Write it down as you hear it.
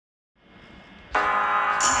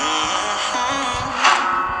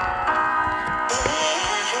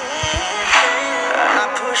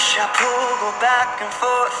go back and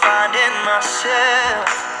forth, finding myself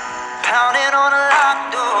pounding on a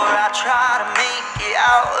locked door. I try to make it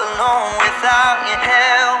out alone without your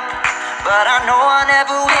help, but I know I'll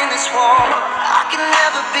never win this war. I can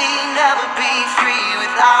never be free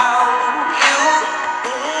without you.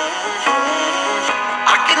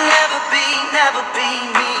 I can never be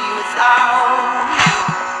me without you.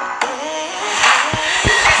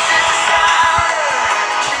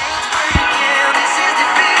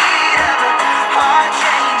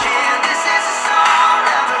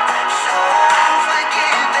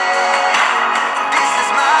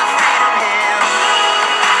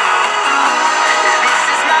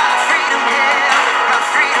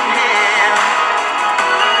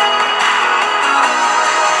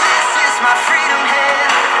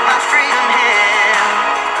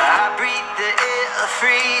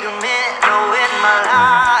 Freedom in knowing my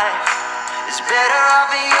life is better off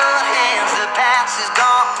in your hands. The past is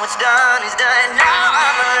gone, what's done is done. Now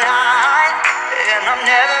I'm alive, and I'm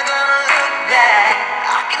never gonna look back.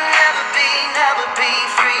 I can never be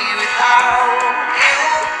free without you.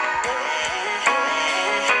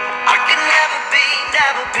 I can never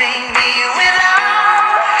be me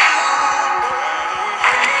without you.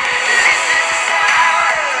 This is the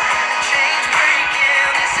sound of change breaking.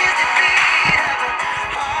 This is the beat of a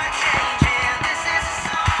heart changing. This is a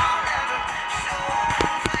song of a soul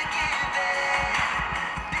forgiving.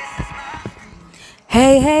 This is my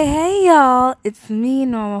Hey, y'all. It's me,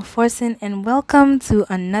 Norma Forson, and welcome to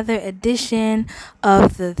another edition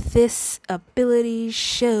of the This Ability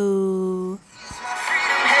Show.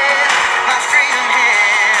 freedom here, my freedom here.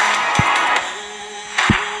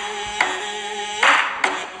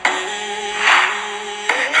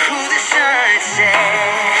 Who the sun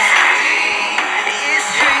sets is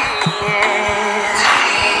free, yeah.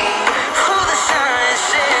 Who the sun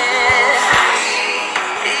sets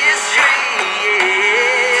is free,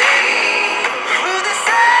 yeah. Who the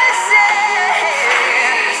sun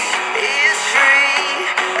sets is free.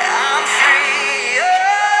 I'm free. Oh,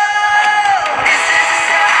 this is the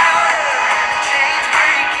sound of chains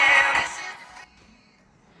breaking.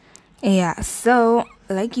 Yeah, so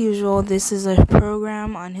like usual, this is a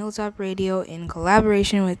program on Hilltop Radio in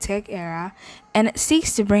collaboration with Tech Era, and it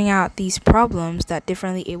seeks to bring out these problems that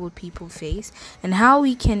differently abled people face and how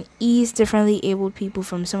we can ease differently abled people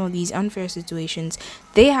from some of these unfair situations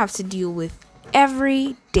they have to deal with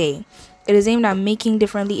every day. It is aimed at making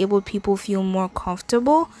differently abled people feel more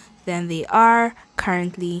comfortable than they are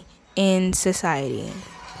currently in society.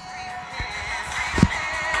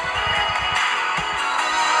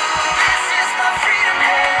 This is my freedom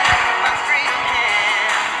here, my freedom here.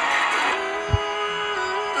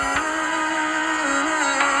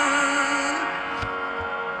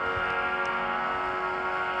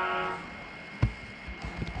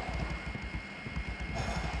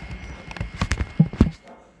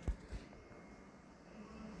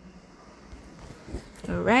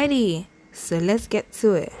 Alrighty, so let's get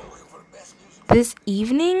to it. This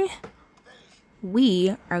evening,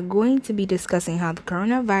 we are going to be discussing how the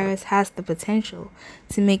coronavirus has the potential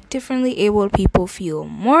to make differently abled people feel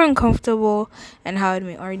more uncomfortable and how it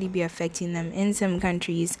may already be affecting them in some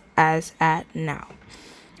countries as at now.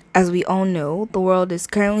 As we all know, the world is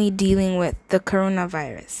currently dealing with the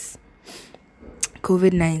coronavirus,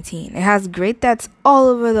 COVID-19. It has great deaths all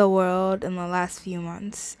over the world in the last few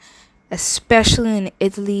months, especially in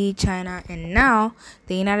Italy, China, and now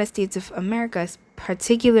the United States of America,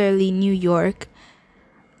 particularly New York.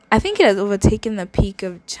 I think it has overtaken the peak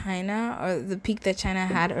of China, or the peak that China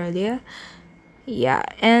had earlier. Yeah,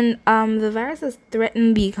 and the virus has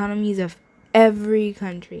threatened the economies of every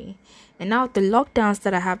country. And now with the lockdowns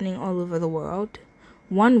that are happening all over the world,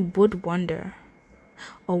 one would wonder,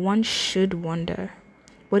 or one should wonder,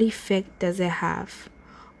 what effect does it have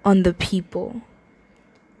on the people,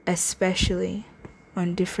 especially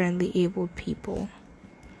on differently abled people?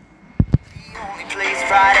 The only place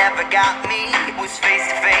pride ever got me was face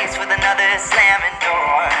to face with another slamming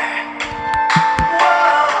door.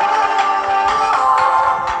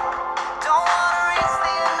 Don't wanna reach the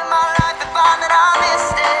end of my life and find that I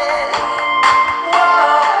missed it.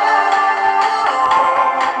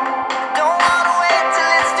 Don't wanna wait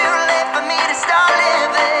till it's too late for me to start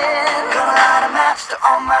living. Gonna light a match to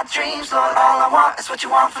all my dreams, Lord. All I want is what you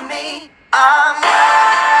want from me. I'm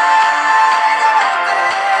wide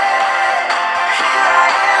open. Here I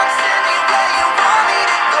am, send me where you want me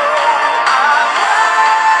to go. I'm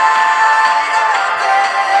wide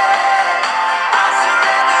open. I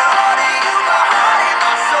surrender all to you, my heart and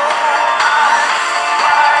my soul. I'm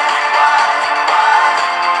wide open.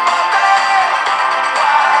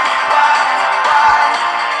 Wide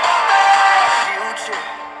open.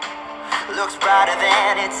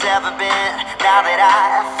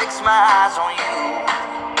 fix my eyes on you.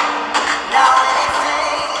 Now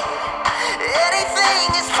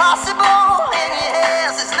anything is possible in your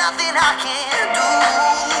hands. There's nothing I can't do.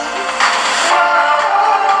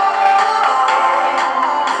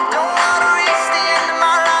 Don't wanna reach the end of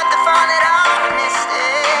my life to find that I missed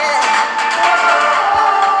it.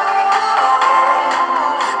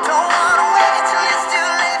 Don't wanna wait till it's too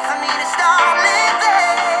late for me to start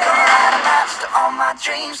living. Gonna light a match to all my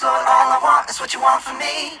dreams, Lord. All I want is what you want from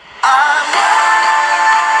me. I'm wide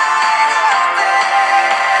open.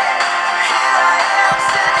 Here I am,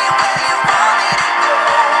 send me where you want me to go.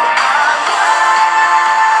 I'm wide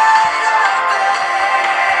open.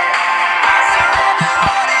 I surrender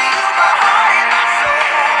all to you, my heart and my soul.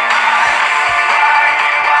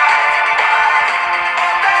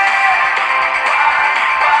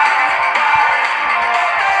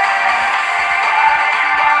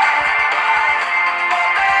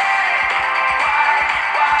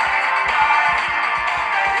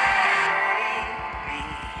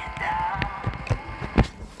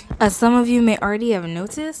 As some of you may already have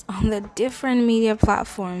noticed, on the different media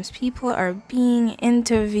platforms, people are being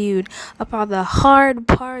interviewed about the hard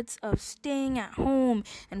parts of staying at home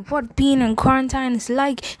and what being in quarantine is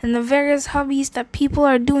like and the various hobbies that people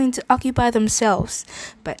are doing to occupy themselves.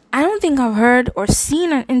 But I don't think I've heard or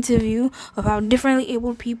seen an interview of how differently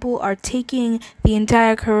abled people are taking the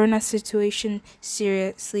entire corona situation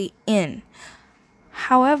seriously in.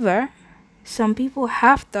 However, some people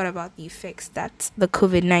have thought about the effects that the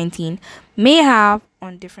COVID-19 may have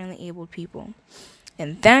on differently abled people,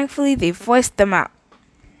 and thankfully they voiced them out.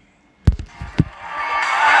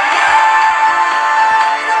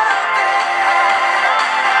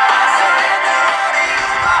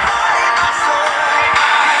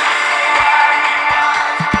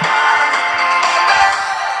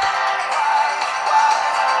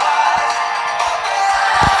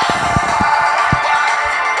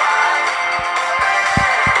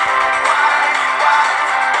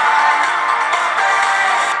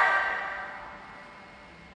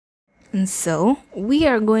 And so we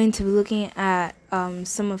are going to be looking at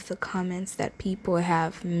some of the comments that people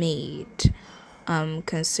have made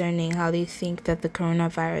concerning how they think that the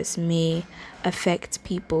coronavirus may affect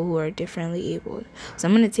people who are differently abled. So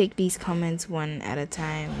I'm going to take these comments one at a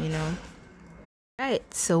time. Right,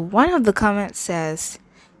 so one of the comments says,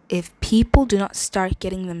 if people do not start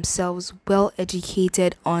getting themselves well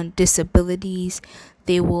educated on disabilities,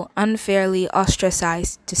 they will unfairly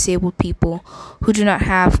ostracize disabled people who do not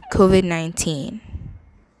have COVID-19.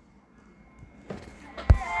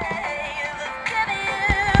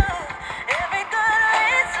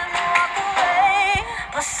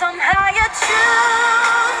 Somehow you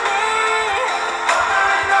choose me.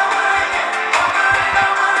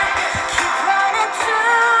 Keep running to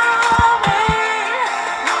me.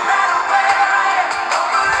 No matter where I am,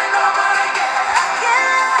 over and over again. I get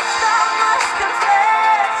lost, I must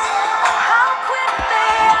confess. How quickly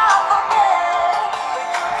I forget. But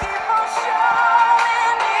you keep on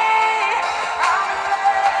showing me I'm in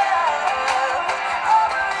love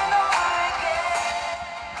over and over again.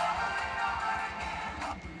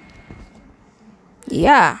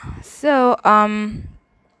 Yeah, so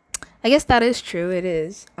I guess that is true. It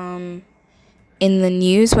is. In the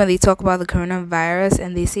news, when they talk about the coronavirus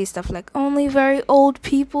and they say stuff like only very old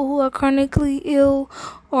people who are chronically ill,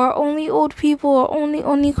 or only old people, or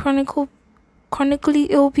only chronically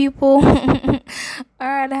ill people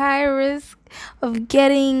are at high risk of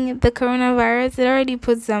getting the coronavirus, it already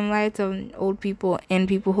puts some light on old people and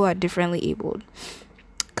people who are differently abled.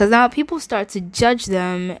 Because now people start to judge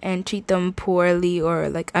them and treat them poorly or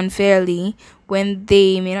like unfairly when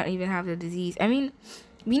they may not even have the disease. I mean,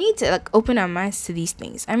 we need to like open our minds to these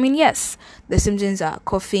things. I mean, yes, the symptoms are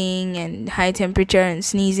coughing and high temperature and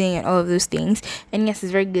sneezing and all of those things. And yes,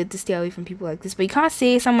 it's very good to stay away from people like this. But you can't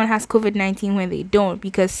say someone has COVID-19 when they don't,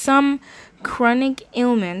 because some chronic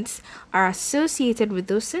ailments are associated with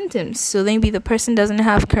those symptoms. So maybe the person doesn't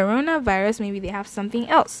have coronavirus, maybe they have something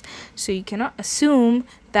else. So you cannot assume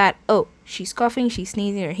that, oh, she's coughing, she's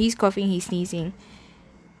sneezing, or he's coughing, he's sneezing.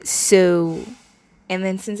 So, and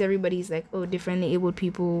then since everybody's like, oh, differently abled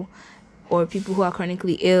people, or people who are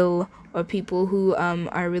chronically ill, or people who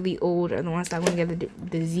are really old are the ones that are going to get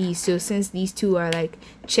the disease. So since these two are like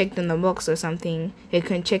checked in the box or something, you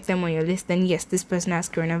can check them on your list, then yes, this person has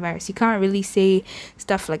coronavirus. You can't really say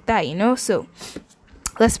stuff like that, you know? So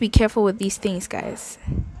let's be careful with these things, guys.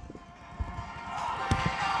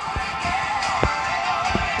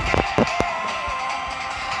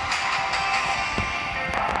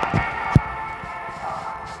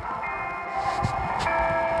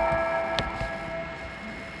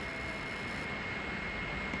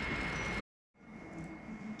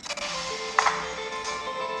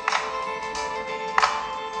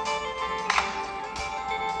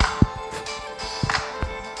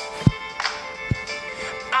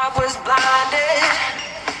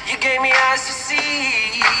 gave me eyes to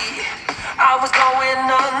see. I was going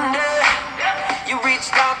under. You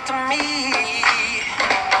reached out to me.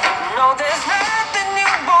 No, there's nothing you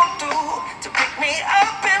won't do to pick me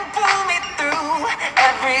up and pull me through.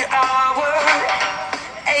 Every hour,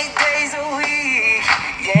 8 days a week.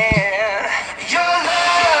 Yeah. Your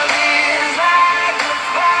love is like a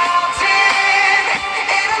fountain.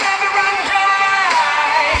 It'll never run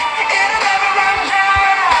dry. It'll never run dry.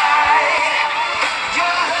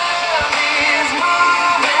 Your love is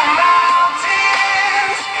moving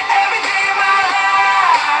mountains. Every day of my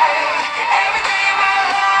life. Every day of my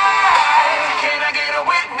life. Can I get a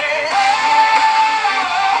witness?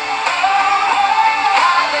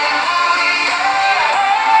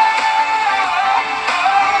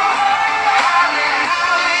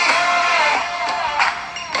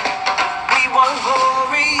 We want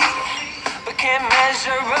glory, but can't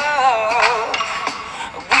measure up.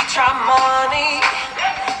 We try money,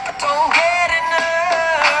 but don't get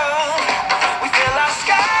enough. We fill our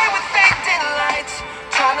sky with fading lights,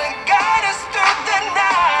 trying to guide us through the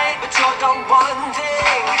night. But you're the one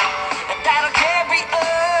thing that'll carry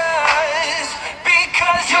us,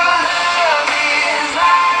 because your love is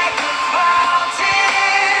like a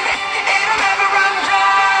fountain. It'll never run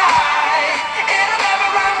dry. It'll never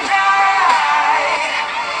run dry.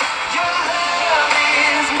 Your love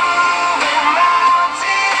is moving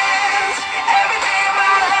mountains. Every day of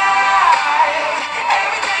my life.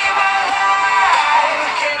 Every day of my life.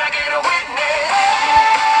 Can I get a witness?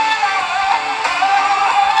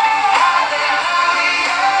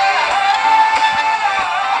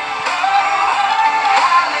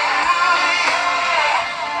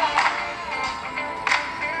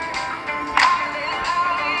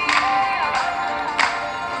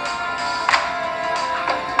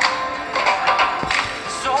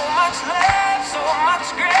 So much love, so much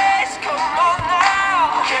grace. Come on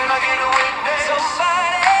now. Can I get a witness?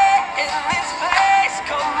 Somebody in this place.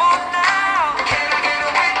 Come on now. Can I get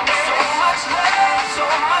a witness? So much love, so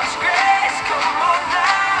much grace. Come on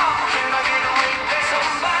now. Can I get a witness?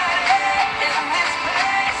 Somebody in this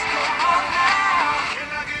place. Come on now. Can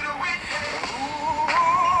I get a witness? Ooh,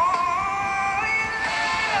 your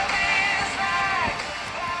love is like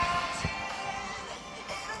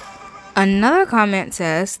Another comment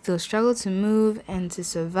says they'll struggle to move and to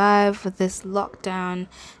survive with this lockdown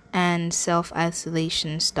and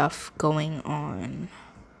self-isolation stuff going on.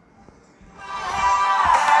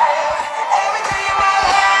 every day of my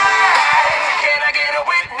life. Can I get a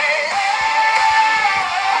witness?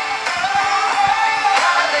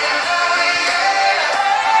 Can I get a witness?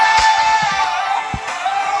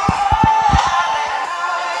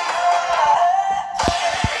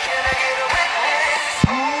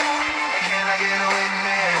 Can I get a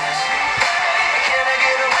witness? Can I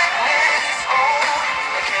get a witness? Oh,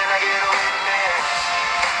 can I get a witness?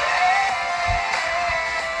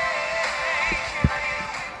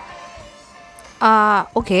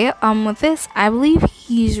 Okay, with this, I believe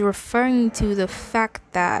he's referring to the fact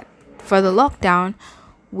that for the lockdown,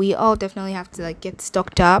 we all definitely have to like get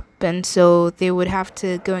stocked up, and so they would have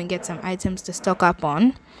to go and get some items to stock up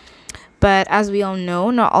on. But as we all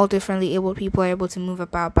know, not all differently able people are able to move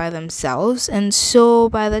about by themselves, and so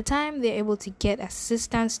by the time they're able to get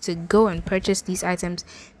assistance to go and purchase these items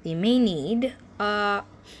they may need,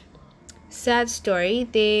 sad story,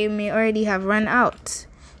 they may already have run out.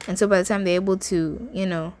 And so by the time they're able to,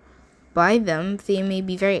 buy them, they may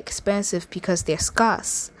be very expensive because they're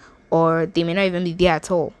scarce, or they may not even be there at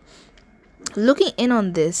all. Looking in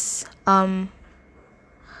on this,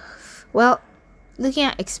 looking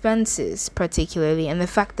at expenses particularly, and the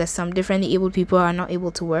fact that some differently able people are not able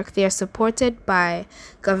to work, they are supported by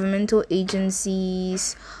governmental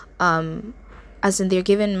agencies, as in they're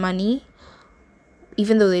given money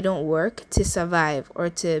even though they don't work to survive or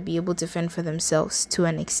to be able to fend for themselves to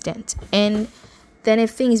an extent. And then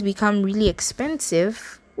if things become really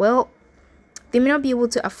expensive, well, they may not be able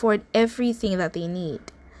to afford everything that they need.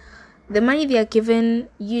 The money they are given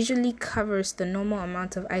usually covers the normal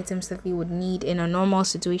amount of items that they would need in a normal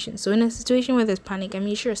situation. So in a situation where there's panic, I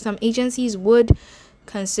mean, sure, some agencies would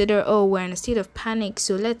consider, oh, we're in a state of panic,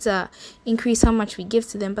 so let's increase how much we give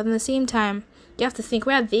to them. But at the same time, you have to think,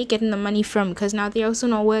 where are they getting the money from? Because now they're also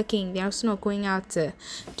not working. They're also not going out to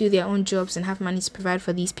do their own jobs and have money to provide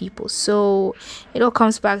for these people. So it all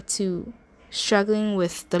comes back to struggling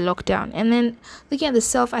with the lockdown. And then looking at the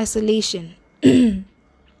self-isolation.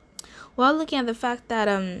 While looking at the fact that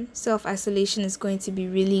self-isolation is going to be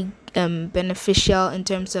really beneficial in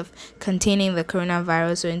terms of containing the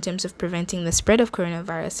coronavirus, or in terms of preventing the spread of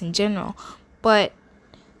coronavirus in general. But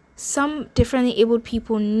some differently abled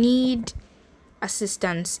people need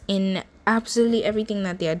assistance in absolutely everything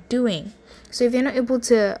that they are doing. So if they're not able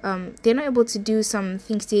to do some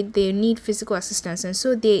things, they need physical assistance, and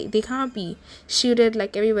so they can't be shielded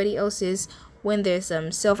like everybody else is when there's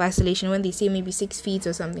self-isolation, when they say maybe 6 feet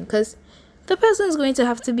or something, because the person's going to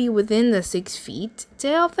have to be within the 6 feet to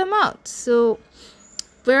help them out. So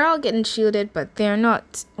we're all getting shielded, but they're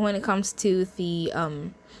not when it comes to the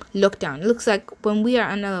lockdown. It looks like when we are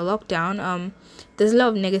under the lockdown, there's a lot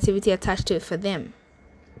of negativity attached to it for them.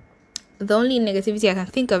 The only negativity I can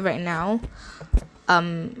think of right now,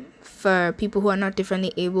 for people who are not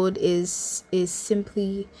differently abled is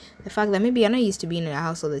simply the fact that maybe you're not used to being in the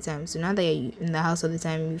house all the time. So now that you're in the house all the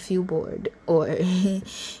time, you feel bored, or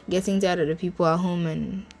getting tired of the people at home,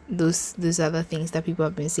 and those other things that people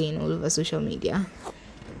have been saying all over social media.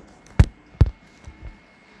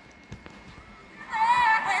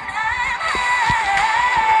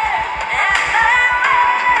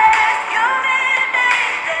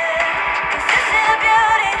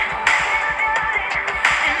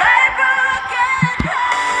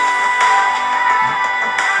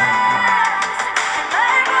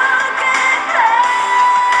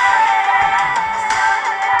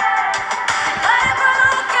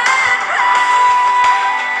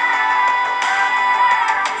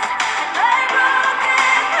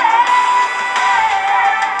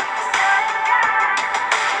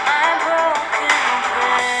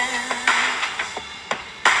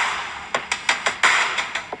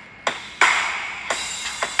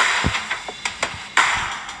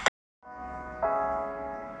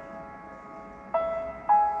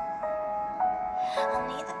 I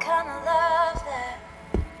need the kind of love that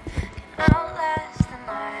can outlast the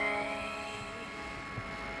night.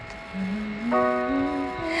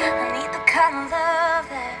 I need the kind of love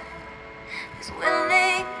that is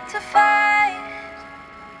willing to fight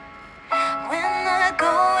when the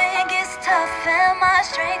going gets tough and my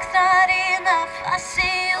strength's not enough. I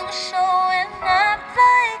see you showing up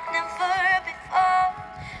like never before.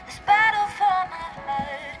 This battle for my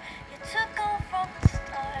heart, you took on from the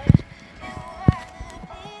start. You are the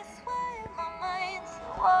peace when my mind's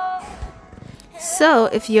at war. So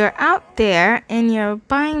if you're out there and you're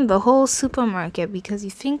buying the whole supermarket because you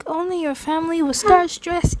think only your family will start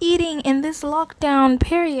stress eating in this lockdown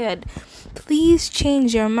period, please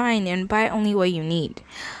change your mind and buy only what you need.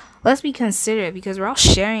 Let's be considerate, because we're all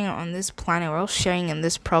sharing on this planet. We're all sharing in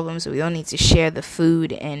this problem, so we all need to share the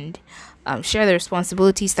food and share the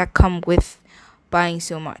responsibilities that come with buying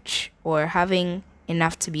so much or having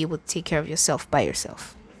enough to be able to take care of yourself by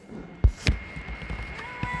yourself.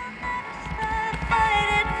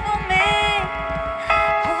 Fighting for me,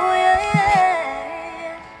 oh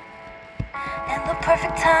yeah. And the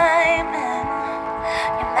perfect timing,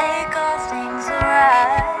 you make all things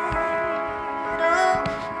right. Oh,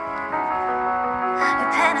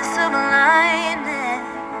 your pen is silver lining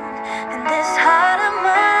in this heart of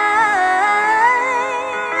mine.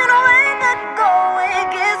 When the going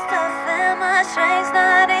gets tough and my strength's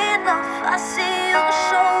not enough, I see you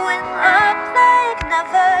showing up like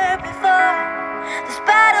never before. This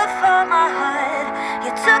battle for my heart,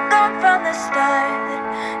 you took on from the start.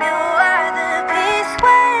 You are the peace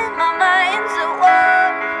when my mind's at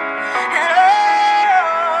war. And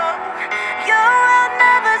oh, you will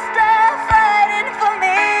never stop fighting for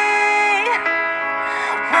me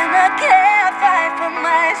when I can't fight for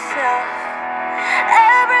myself.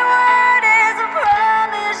 Every word is a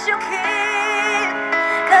promise you keep,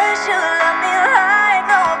 'cause you love me like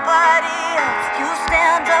nobody else. You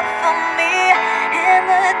stand up for me in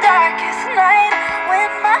the darkest night.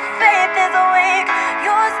 When my faith is weak,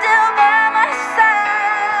 you're still by my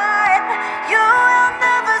side. You will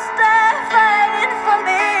never stop fighting for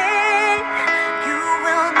me. You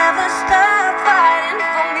will never stop fighting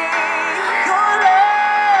for me. Your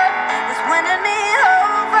love is winning me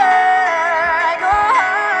over. Your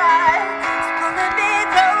heart is pulling me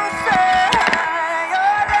closer.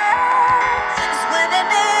 Your love is winning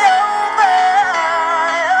me over.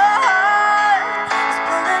 Your heart is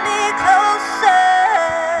pulling me closer.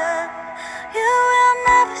 You will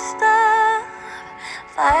never stop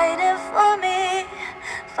fighting for me,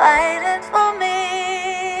 fighting for me.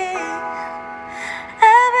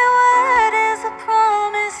 Every word is a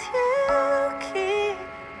promise you keep.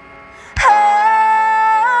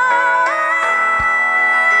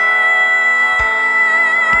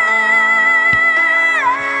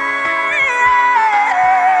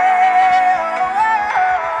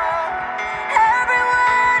 Every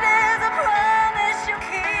word is a promise you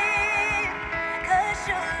keep, 'cause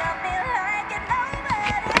you love me like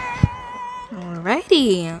nobody.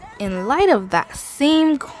 Alrighty, in light of that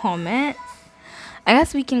same comment, I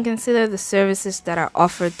guess we can consider the services that are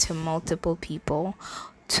offered to multiple people.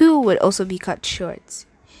 Two would also be cut short.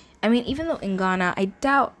 I mean, even though in Ghana, I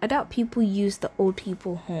doubt people use the old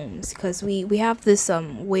people homes because we have this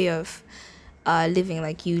way of living.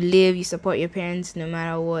 Like you live, you support your parents no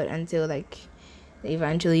matter what until like they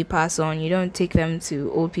eventually pass on. You don't take them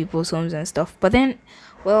to old people's homes and stuff. But then,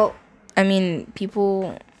 well, I mean,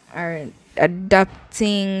 people are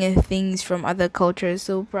adapting things from other cultures.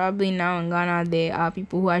 So probably now in Ghana, there are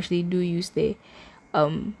people who actually do use the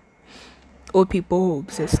um old people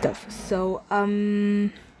homes and stuff. So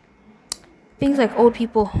things like old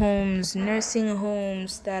people homes, nursing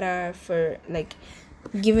homes that are for like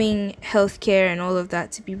giving healthcare and all of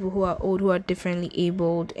that to people who are old, who are differently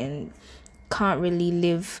abled and can't really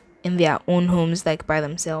live in their own homes like by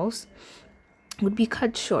themselves, would be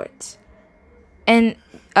cut short. And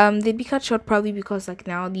they'd be cut short probably because like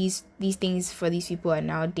now these things for these people are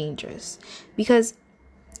now dangerous, because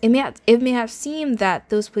it may have seemed that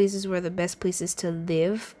those places were the best places to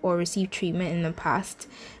live or receive treatment in the past,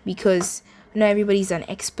 because not everybody's an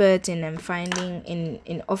expert in finding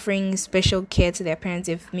in offering special care to their parents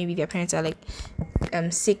if maybe their parents are like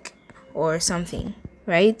sick or something,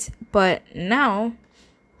 right? But now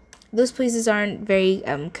those places aren't very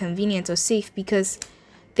convenient or safe because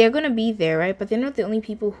they're gonna be there, right? But they're not the only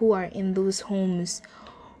people who are in those homes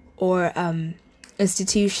or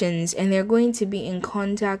institutions, and they're going to be in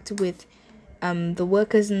contact with the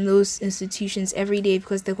workers in those institutions every day,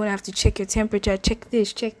 because they're going to have to check your temperature, check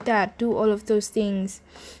this, check that, do all of those things.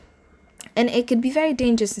 And it could be very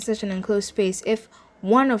dangerous in such an enclosed space if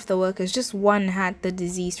one of the workers, just one, had the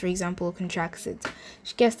disease, for example, contracts it.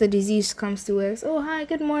 She gets the disease, comes to us, oh, hi,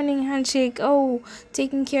 good morning, handshake, oh,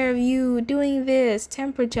 taking care of you, doing this,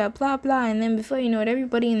 temperature, blah, blah. And then before you know it,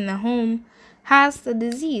 everybody in the home has the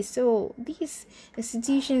disease. So these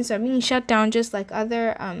institutions are being shut down just like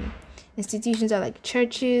other institutions are, like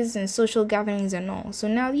churches and social gatherings and all. So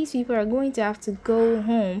now these people are going to have to go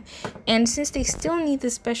home, and since they still need the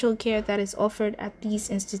special care that is offered at these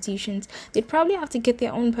institutions, they'd probably have to get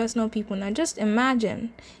their own personal people. Now just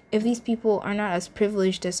imagine if these people are not as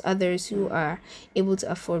privileged as others who are able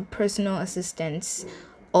to afford personal assistance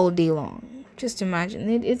all day long. Just imagine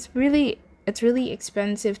it's really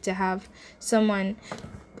expensive to have someone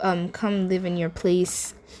come live in your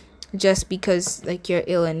place just because like you're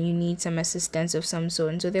ill and you need some assistance of some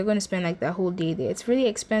sort, and so they're going to spend like that whole day there. It's really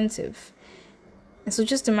expensive. And so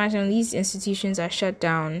just imagine when these institutions are shut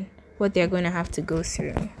down, what they're going to have to go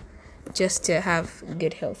through just to have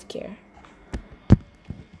good health care.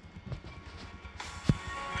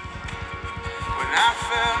 When I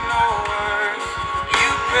felt no words, you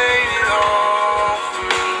paid it all for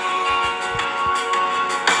me.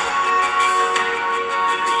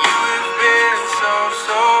 You have been so,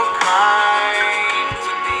 so kind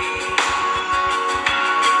to me.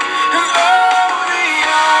 And oh, the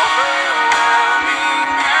overwhelming,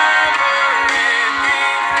 never-ending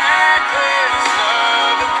necklace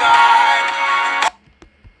of a God.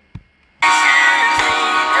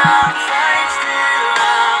 Down fights till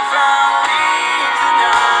I found me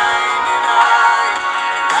tonight, and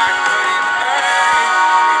I couldn't hurt,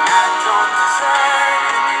 and I don't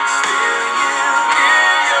deserve it. Still, you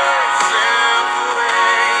give yourself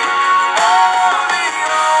away. Oh, the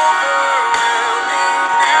overwhelming,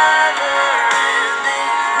 never-ending,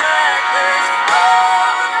 reckless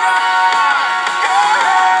love of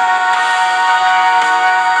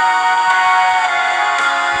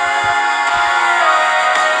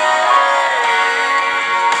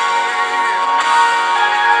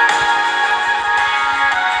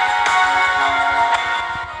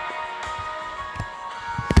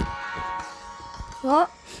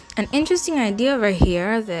Well, an interesting idea over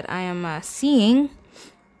here that I am seeing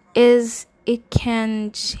is it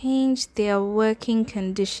can change their working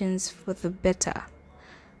conditions for the better.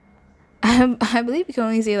 I believe you can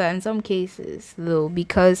only say that in some cases, though,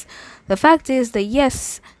 because the fact is that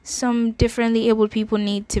yes, some differently abled people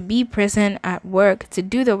need to be present at work to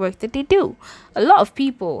do the work that they do. A lot of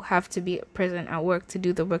people have to be present at work to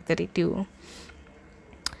do the work that they do.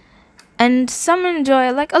 And some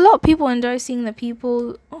enjoy, like a lot of people enjoy seeing the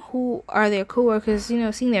people who are their coworkers,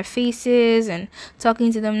 seeing their faces and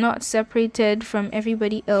talking to them, not separated from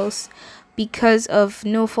everybody else because of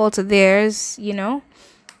no fault of theirs.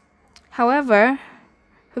 However,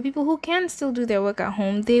 for people who can still do their work at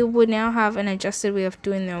home, they would now have an adjusted way of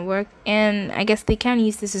doing their work. And I guess they can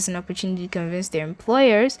use this as an opportunity to convince their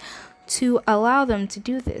employers to allow them to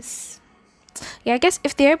do this. Yeah, I guess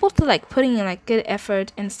if they're able to put in good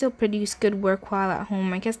effort and still produce good work while at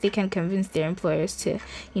home, I guess they can convince their employers to,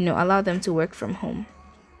 allow them to work from home.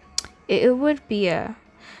 it would be a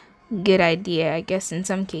good idea, I guess, in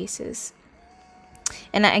some cases.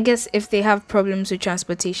 And I guess if they have problems with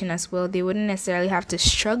transportation as well, they wouldn't necessarily have to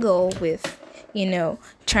struggle with,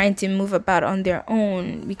 trying to move about on their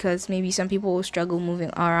own, because maybe some people will struggle moving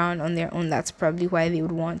around on their own. That's probably why they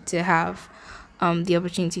would want to have the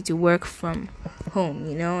opportunity to work from home,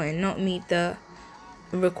 and not meet the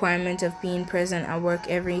requirement of being present at work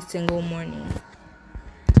every single morning.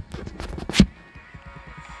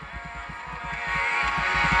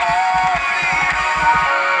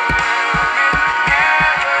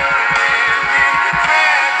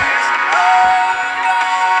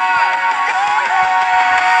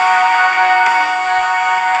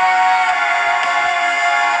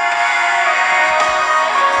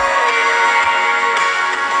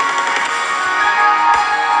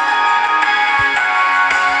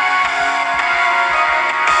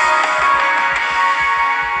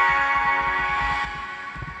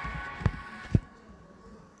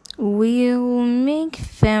 Will make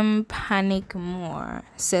them panic more,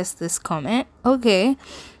 says this comment. Okay.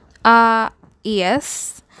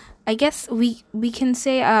 Yes. I guess we can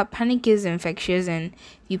say panic is infectious, and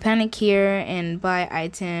if you panic here and buy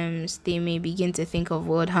items, they may begin to think of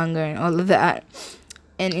world hunger and all of that.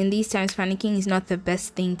 And in these times, panicking is not the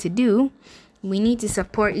best thing to do. We need to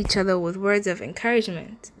support each other with words of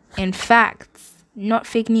encouragement and facts, not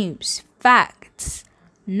fake news. Facts.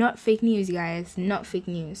 Not fake news, guys. Not fake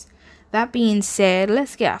news. That being said,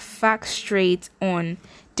 let's get our facts straight on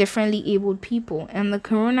differently abled people and the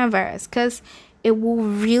coronavirus, because it will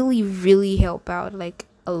really, really help out, like,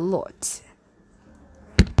 a lot.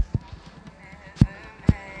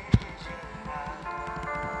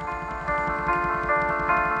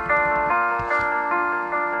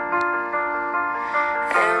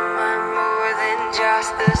 Am I more than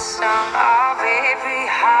just the sum of every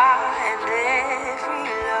high and every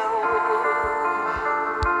low?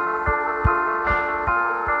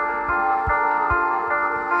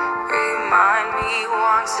 Remind me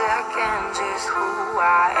once again just who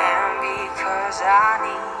I am, because I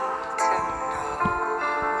need to know.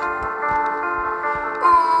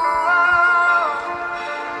 Ooh,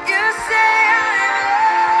 you say I'm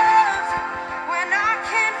loved when I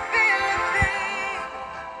can't feel a thing.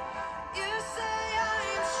 You say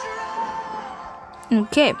I'm strong.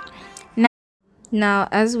 Okay. Now,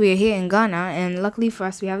 as we're here in Ghana, and luckily for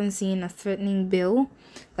us, we haven't seen a threatening bill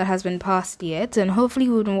that has been passed yet, and hopefully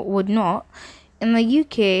would not. In the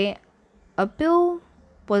UK, a bill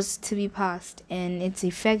was to be passed, and its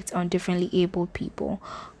effect on differently abled people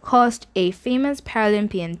caused a famous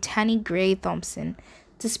Paralympian, Tanni Grey-Thompson,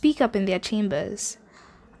 to speak up in their chambers.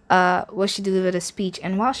 Where she delivered a speech,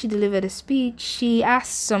 and while she delivered a speech, she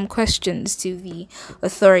asked some questions to the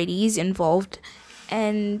authorities involved,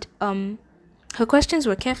 and her questions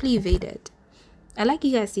were carefully evaded. I'd like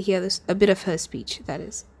you guys to hear a bit of her speech, that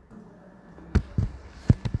is.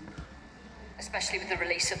 Especially with the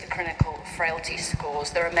release of the clinical frailty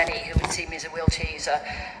scores, there are many who would see me as a wheelchair user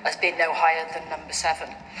as being no higher than number 7.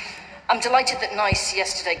 I'm delighted that NICE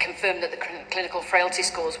yesterday confirmed that the clinical frailty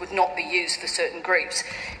scores would not be used for certain groups,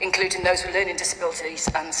 including those with learning disabilities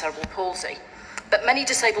and cerebral palsy. But many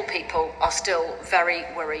disabled people are still very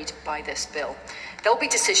worried by this bill. There'll be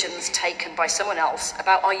decisions taken by someone else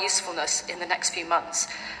about our usefulness in the next few months,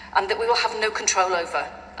 and that we will have no control over.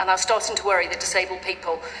 And I'm starting to worry that disabled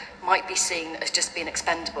people might be seen as just being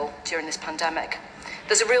expendable during this pandemic.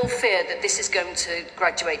 There's a real fear that this is going to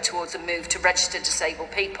graduate towards a move to register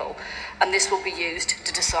disabled people, and this will be used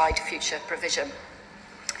to decide future provision.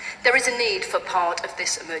 There is a need for part of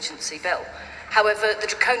this emergency bill. However, the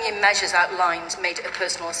draconian measures outlined made it a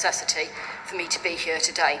personal necessity for me to be here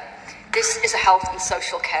today. This is a health and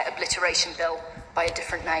social care obliteration bill by a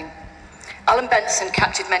different name. Alan Benson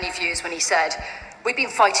captured many views when he said, "We've been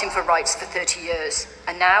fighting for rights for 30 years,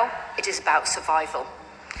 and now it is about survival."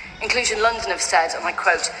 Inclusion London have said, and I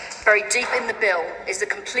quote, "Buried deep in the bill is the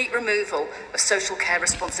complete removal of social care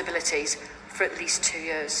responsibilities for at least 2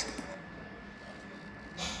 years."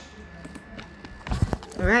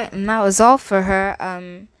 All right, and that was all for her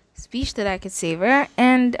speech that I could savor,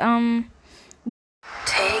 and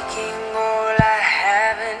Taking all I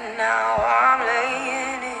have and now I'm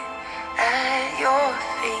laying it at your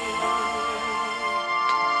feet.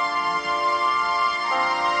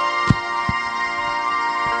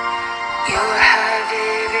 You'll have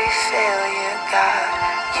every failure, God.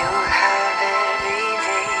 You'll have every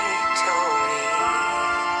victory.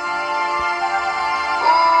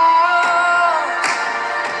 Oh,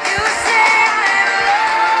 you say I'm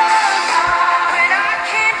loved when I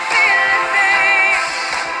can't feel a thing.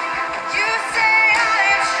 You say I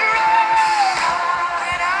am strong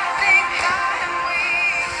when I think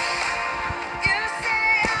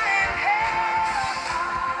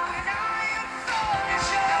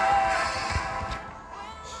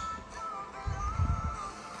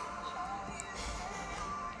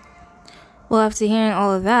Well, after hearing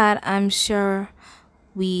all of that, I'm sure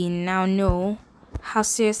we now know how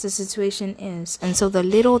serious the situation is. And so the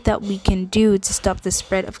little that we can do to stop the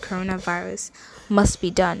spread of coronavirus must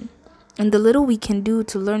be done. And the little we can do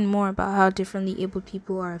to learn more about how differently abled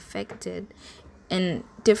people are affected and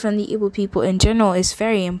differently abled people in general is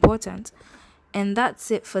very important. And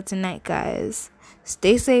that's it for tonight, guys.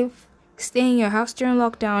 Stay safe. Stay in your house during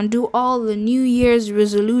lockdown. Do all the New Year's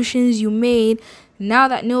resolutions you made now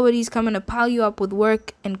that nobody's coming to pile you up with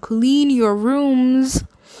work, and clean your rooms.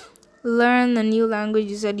 Learn the new language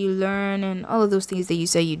you said you learn and all of those things that you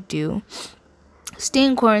say you do. Stay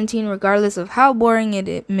in quarantine regardless of how boring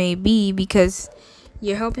it may be, because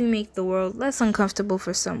you're helping make the world less uncomfortable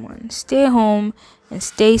for someone. Stay home and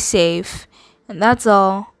stay safe. And that's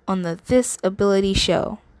all on the This Ability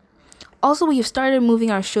Show. Also, we have started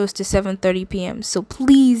moving our shows to 7:30 p.m. So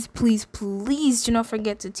please, please, please do not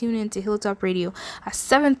forget to tune in to Hilltop Radio at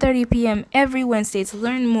 7:30 p.m. every Wednesday to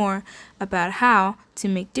learn more about how to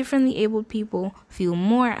make differently abled people feel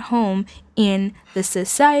more at home in the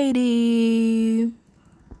society.